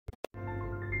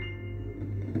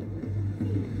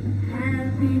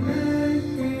Happy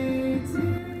birthday to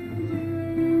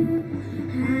you.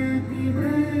 Happy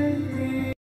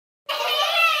birthday. Hey,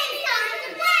 it's time to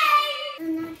play!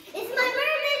 It's my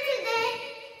birthday today,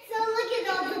 so look at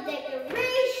all the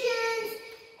decorations.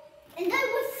 And I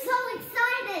was so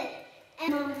excited. And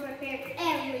Mom prepared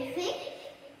everything.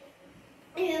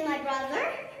 And my brother.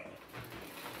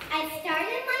 I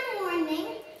started my morning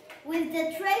with the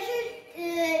treasure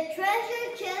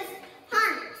chest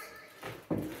hunt.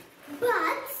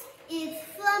 But it's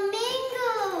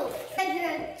Flamingo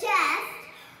treasure chest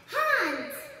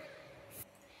hunt.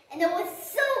 And I was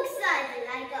so excited.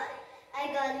 I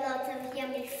got lots of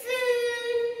yummy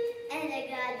food, and I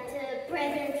got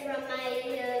presents from my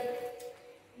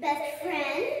best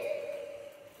friend.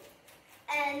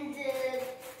 And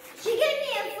she gave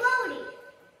me a floaty.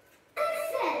 I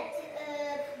said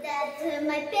that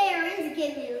my parents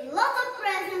gave me lots of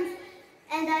presents,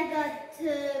 and I got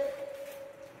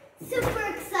super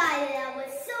excited. I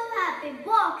was so happy.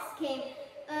 Box came.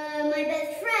 My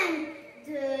best friend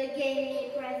gave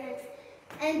me presents,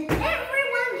 and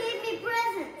everyone gave me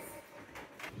presents.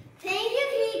 Thank you,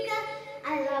 Kika. I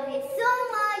love you so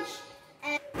much,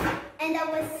 and I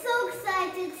was so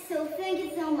excited. So thank you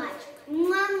so much.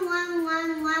 Mwah, mwah, mwah,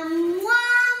 mwah,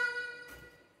 mwah.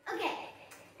 Okay,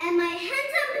 and my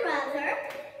handsome brother,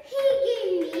 he gave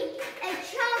me a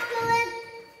chocolate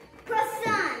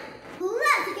croissant.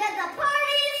 Let's get the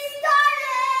party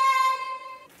started!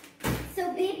 So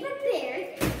be prepared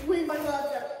with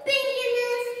lots of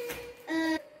pinkiness,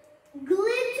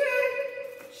 glitter,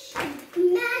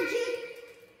 magic,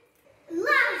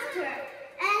 laughter,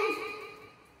 and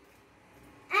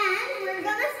we're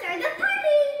gonna start the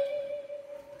party!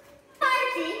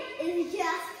 Party is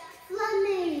just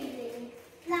flamazing.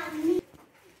 Flamazing.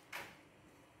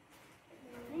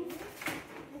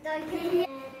 Happy birthday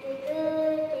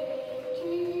to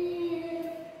you.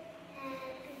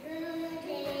 Happy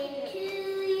birthday to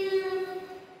you.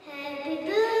 Happy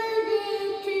birthday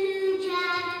to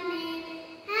Jasmine.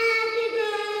 Happy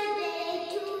birthday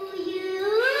to you.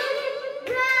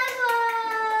 Bravo!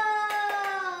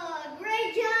 Great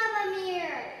job,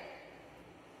 Amir.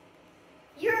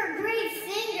 You're a great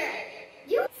singer.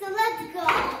 So let's go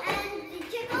and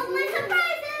check out my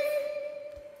surprises.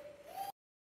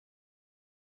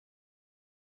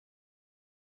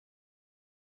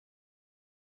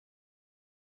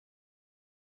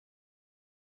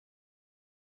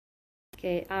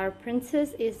 Okay, our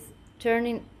princess is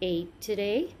turning 8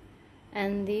 today,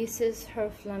 and this is her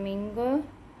Flamingo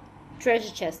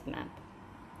treasure chest map.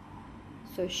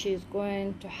 So she's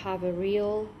going to have a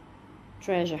real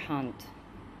treasure hunt.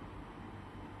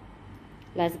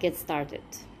 Let's get started.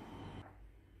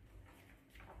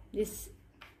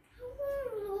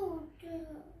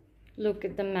 Look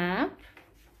at the map.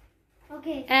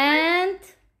 Okay. And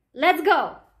let's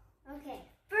go. Okay.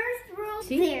 First row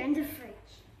See? there in the fridge.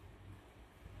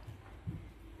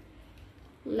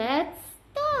 Let's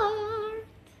start.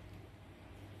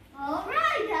 All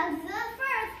right, that's the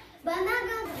first, but not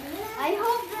good. I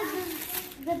hope this is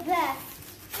the best.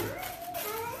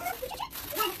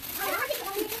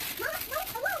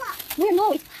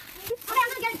 No, it's... Okay, I'm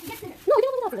gonna get to this. No,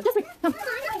 don't do that. Just wait. Come.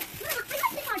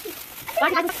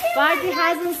 Party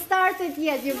hasn't started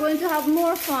yet. You're going to have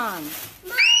more fun.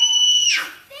 My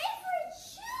favorite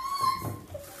shoes.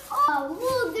 Oh,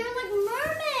 look, they're like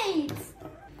mermaids.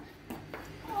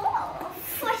 Oh,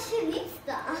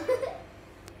 fashionista.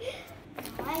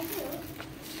 I do.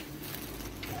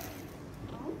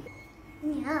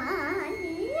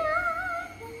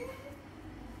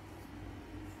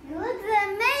 It looks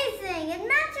amazing. It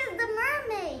matches the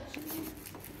mermaid.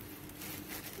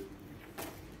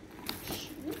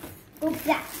 Go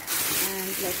back. And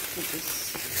let's put this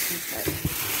inside.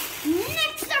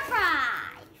 Next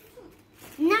surprise.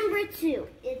 Number 2.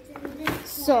 It's in this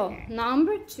So, corner.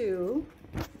 number 2.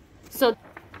 So,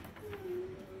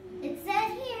 It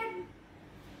says here.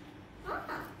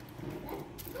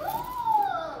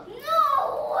 Oh, no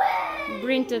way!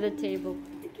 bring to the table.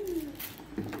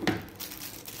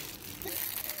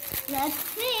 Let's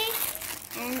see.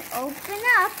 And open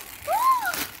up.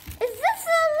 Is this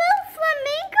a little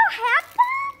flamingo hat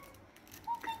bag?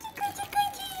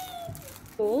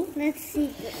 Cool. Let's see.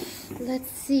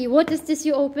 Let's see. What is this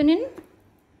you're opening?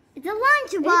 It's a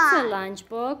lunchbox. It's a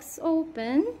lunchbox.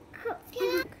 Open.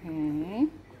 Okay.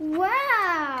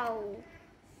 Wow.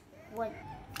 What?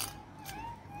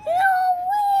 No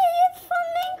way! It's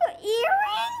flamingo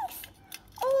earrings?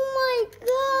 Oh my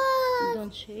god!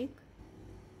 Don't shake.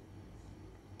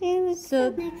 There was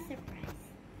So- the next surprise.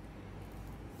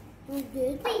 What's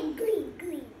this? Green.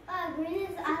 Green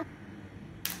is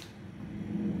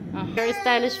Very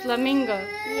stylish flamingo.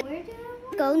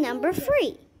 Go number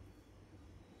 3.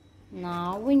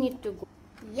 Now we need to go.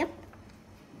 Yep.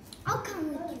 I'll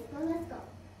come with you. Let's go.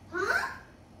 Huh?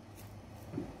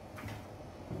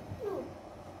 No.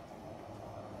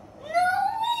 No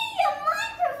way! A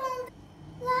microphone!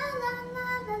 La la la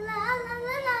la la la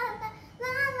la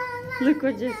la la la. Look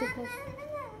what Jessica.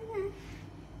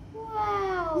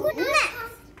 Wow.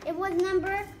 Next, it was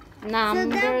number.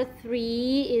 Number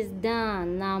 3 is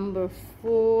done. Number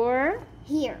 4.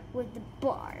 Here with the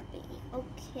Barbie.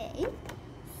 Okay.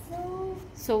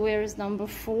 So where is number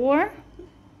 4? I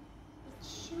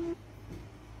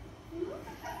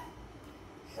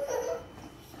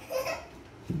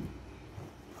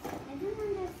don't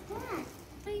understand.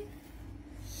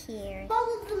 Here.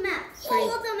 Follow the map.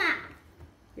 Follow the map.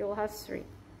 You'll have 3.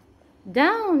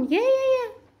 Down. Yeah, yeah, yeah.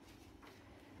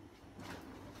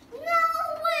 No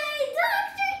way,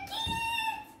 Dr.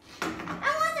 Kids! I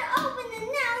want to open it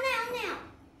now.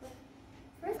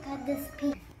 First, cut this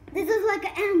piece. This is like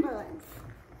an ambulance.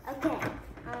 Okay.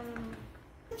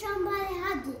 Somebody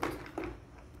had it.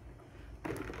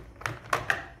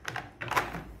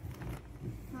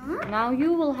 Huh? Now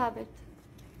you will have it.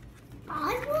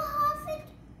 I will have it.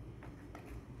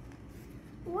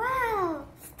 Wow,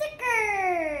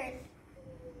 stickers.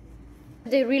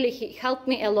 They really helped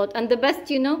me a lot. And the best,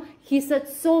 you know, he said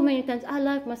so many times, I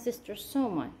love my sister so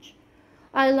much.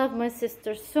 I love my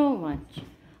sister so much.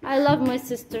 I love my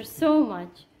sister so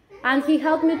much. And he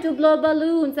helped me to blow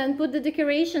balloons and put the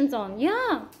decorations on.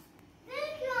 Yeah.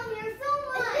 Thank you, you're so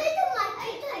much. I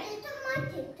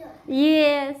like it.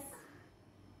 Yes.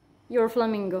 You're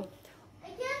Flamingo. I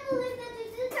can't believe that this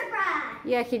is a surprise.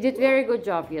 Yeah, he did very good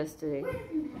job yesterday.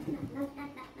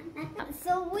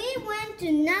 So we went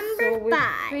to number So we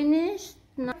 5. finished.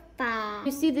 Five.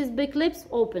 You see these big lips?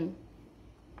 Open.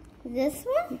 This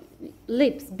one?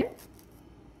 Lips.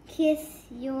 Kiss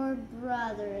your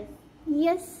brothers.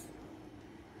 Yes.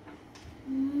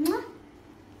 Mwah.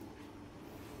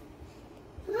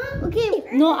 Okay.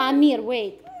 No, Amir,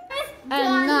 wait.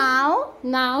 And Done.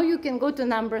 now you can go to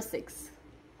number 6.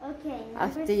 Okay.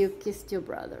 After you kissed your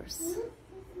brothers.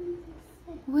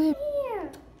 Where?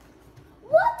 Here.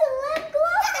 What the lip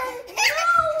gloss? No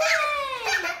way!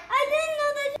 I didn't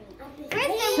know that.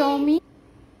 First Show me.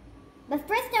 But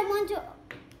first I want to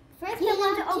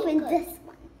open this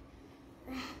one.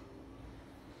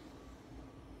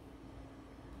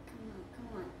 Come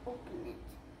on, open it.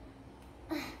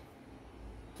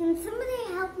 Can somebody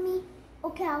help me?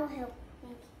 Okay, I'll help.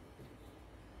 Thank you.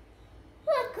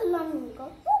 Look,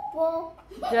 Flamingo. Football.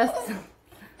 Just.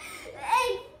 Hey.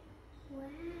 Wow.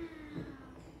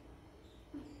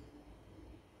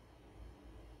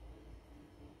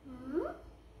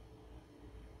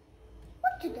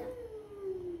 What to do?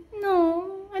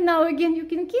 No. And now again you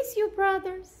can kiss your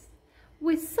brothers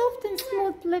with soft and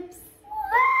smooth lips.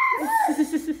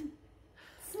 Smell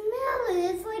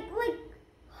it. It's like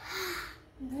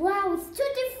wow, it's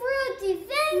tutti frutti.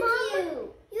 Thank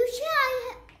you. You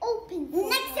should open the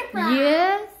next surprise.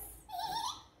 Yes.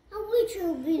 Which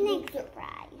will be next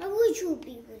surprise? Which will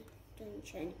be with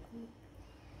Dungeon?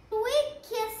 We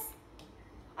kiss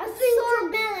a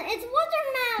watermelon. It's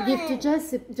watermelon. Give to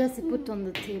Jessie. Jessie, put on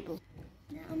the table.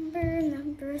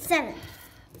 Number 7.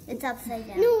 It's upside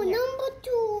down. No, here. Number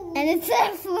 2. And it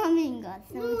said flamingo.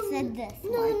 So no, it said this.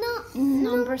 No, one. No.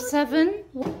 Number 7.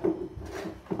 No!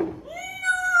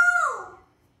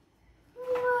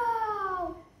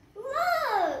 Wow!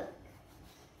 Look!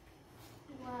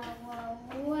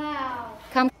 Wow!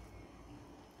 Come.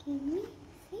 Can we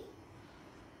see?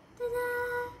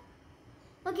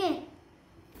 Ta-da! Okay.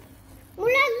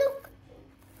 Mula, look.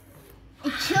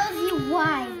 It shows you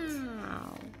white.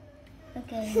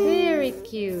 Okay. Very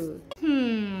cute.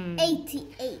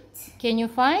 88. Can you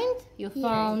find? You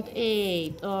found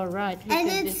 8. All right. Look And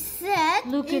at it this. said.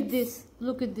 Look at this.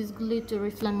 Look at this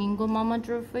glittery flamingo Mama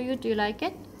drew for you. Do you like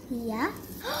it? Yeah.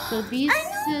 So this I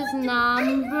know is what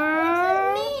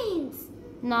number. this means.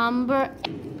 Number.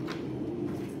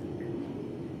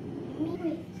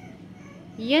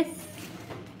 Yes.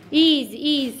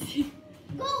 Easy.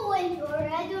 Go away, Khor.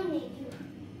 I don't need you.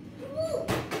 Ooh.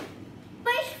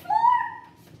 Fish floor?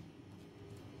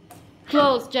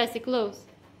 Close, Jessie, close.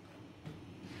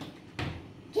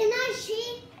 Can I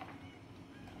see?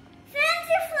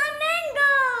 Fancy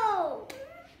flamingo!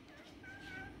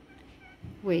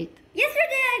 Wait.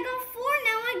 Yesterday I got 4,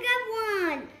 now I got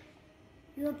 1.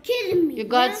 You're kidding me. You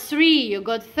got yeah? 3. You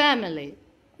got family.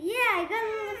 Yeah, I got a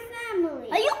little family.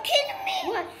 Are you kidding me?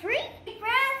 What, free?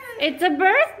 Presents. It's a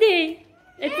birthday.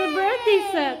 It's a birthday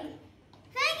set.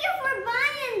 Thank you for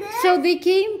buying this. So they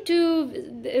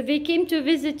came to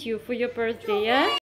visit you for your birthday, yeah?